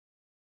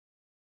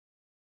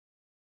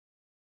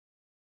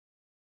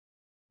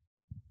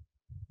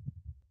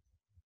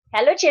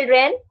Hello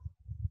children,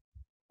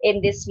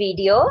 in this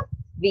video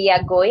we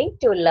are going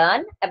to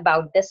learn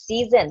about the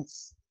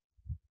seasons.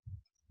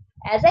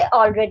 As I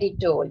already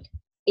told,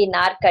 in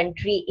our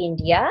country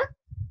India,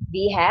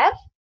 we have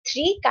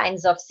three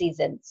kinds of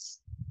seasons: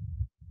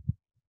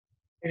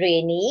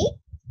 rainy,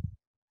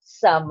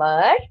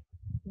 summer,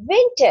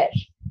 winter.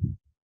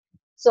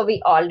 So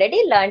we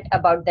already learned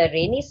about the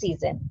rainy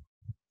season.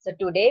 So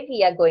today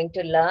we are going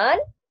to learn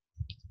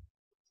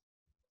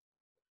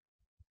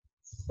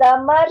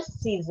summer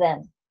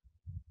season.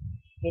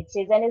 Which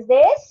season is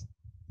this?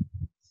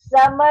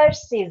 Summer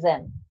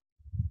season.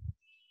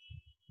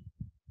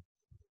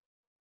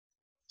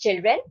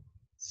 Children,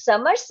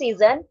 summer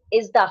season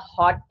is the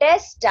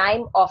hottest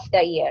time of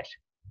the year.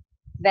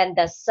 When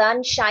the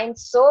sun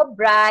shines so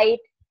bright,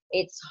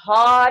 it's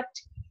hot,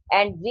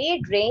 and we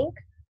drink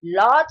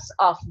lots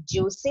of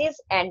juices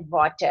and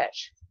water.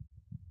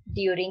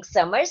 During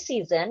summer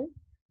season,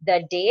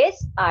 the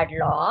days are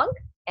long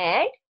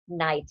and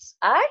nights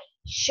are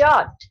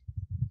short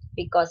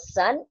because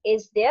sun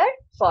is there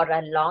for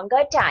a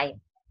longer time.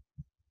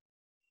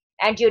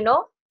 And you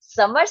know,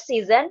 summer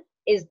season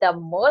is the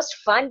most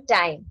fun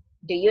time.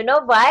 Do you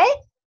know why?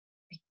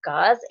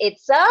 Because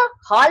it's a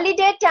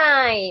holiday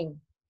time.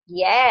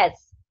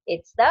 Yes,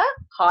 it's the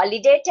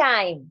holiday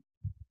time.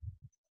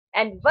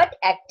 And what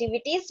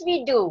activities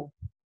we do?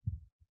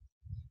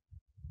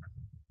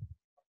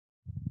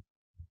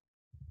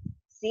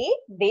 See,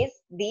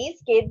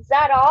 these kids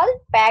are all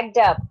packed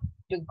up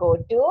to go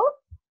to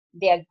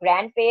their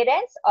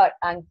grandparents or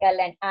uncle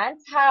and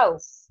aunt's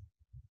house,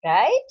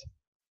 right?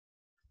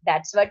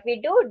 That's what we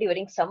do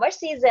during summer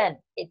season.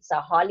 It's a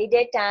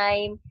holiday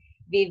time.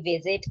 We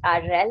visit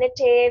our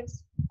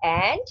relatives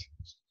and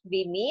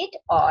we meet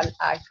all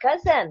our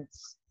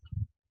cousins.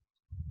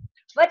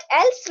 What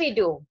else we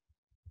do?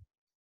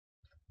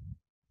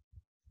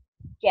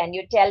 Can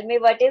you tell me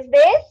what is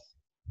this?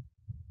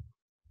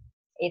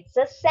 It's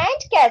a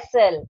sand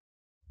castle.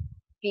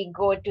 We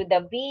go to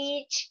the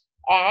beach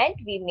and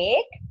we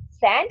make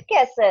sand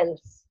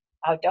castles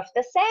out of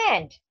the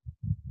sand.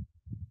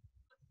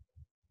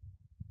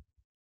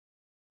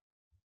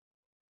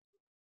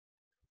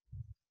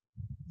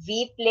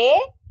 We play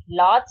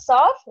lots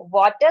of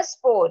water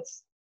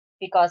sports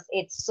because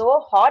it's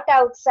so hot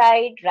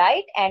outside,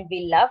 right? And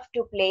we love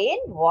to play in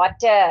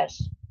water.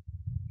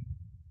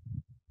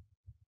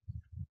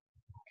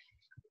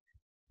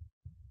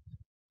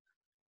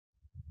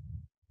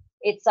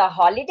 It's a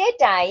holiday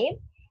time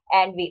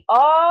and we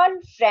all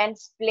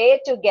friends play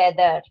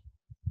together.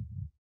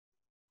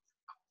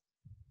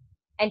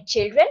 And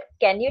children,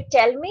 can you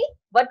tell me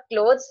what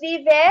clothes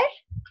we wear?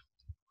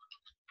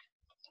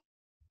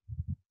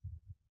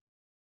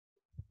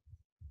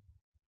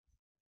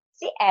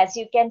 See, as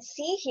you can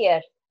see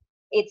here,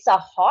 it's a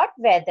hot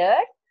weather,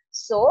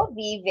 so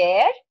we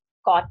wear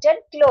cotton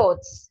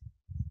clothes.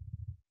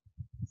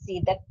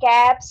 See the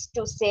caps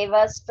to save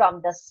us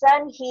from the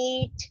sun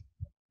heat,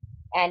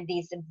 and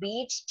these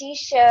beach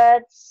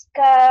t-shirts,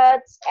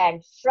 skirts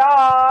and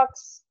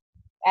frocks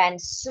and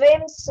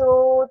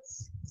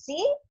swimsuits.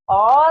 See,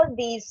 all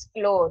these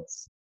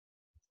clothes.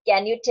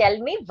 Can you tell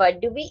me what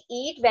do we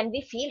eat when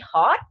we feel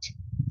hot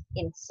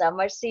in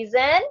summer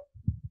season?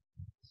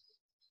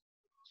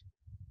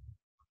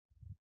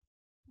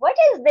 What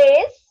is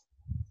this?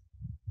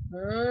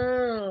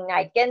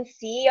 I can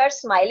see your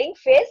smiling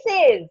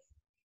faces.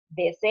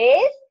 This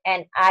is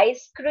an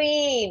ice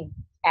cream.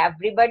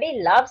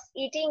 Everybody loves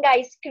eating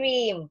ice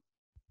cream.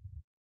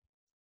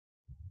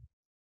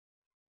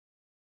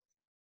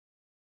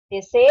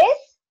 This is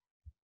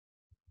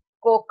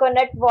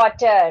coconut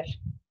water.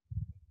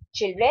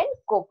 Children,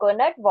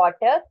 coconut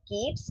water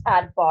keeps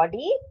our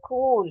body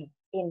cool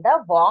in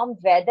the warm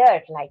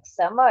weather like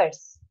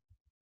summers.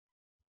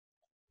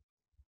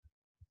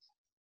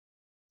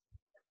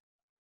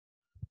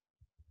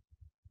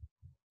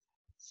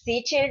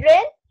 See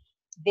children,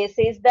 this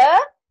is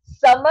the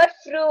summer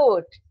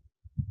fruit.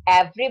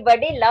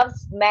 Everybody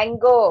loves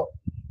mango.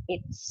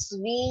 It's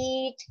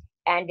sweet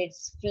and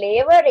its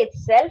flavor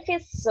itself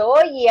is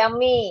so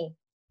yummy.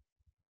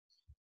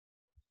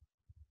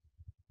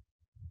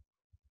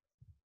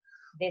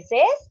 This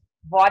is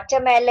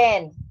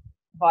watermelon.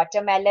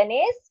 Watermelon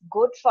is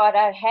good for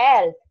our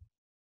health.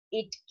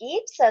 It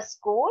keeps us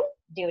cool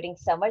during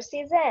summer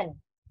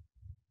season.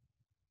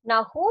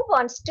 Now, who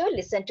wants to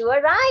listen to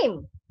a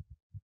rhyme?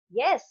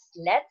 Yes,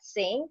 let's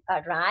sing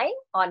a rhyme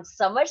on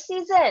summer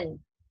season.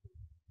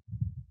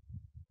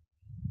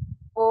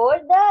 Pour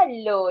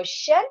the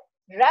lotion,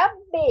 rub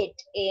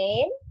it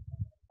in,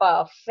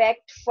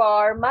 perfect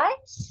for my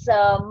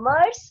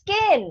summer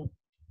skin.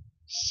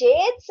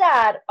 Shades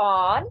are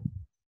on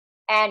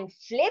and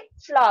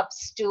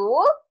flip-flops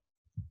too.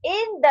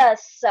 In the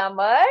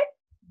summer,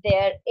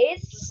 there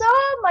is so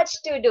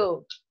much to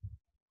do.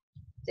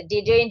 So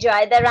did you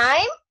enjoy the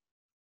rhyme?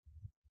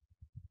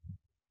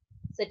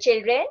 So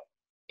children,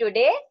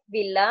 today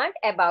we learned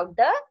about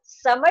the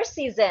summer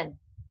season.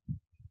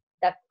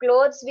 The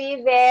clothes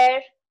we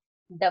wear,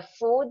 the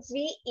foods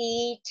we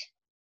eat,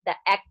 the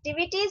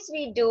activities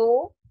we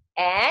do,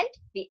 And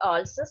we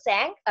also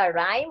sang a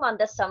rhyme on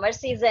the summer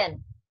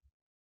season.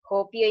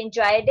 Hope you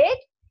enjoyed it.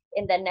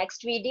 In the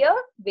next video,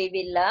 we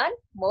will learn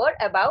more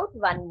about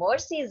one more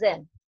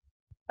season.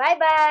 Bye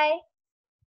bye.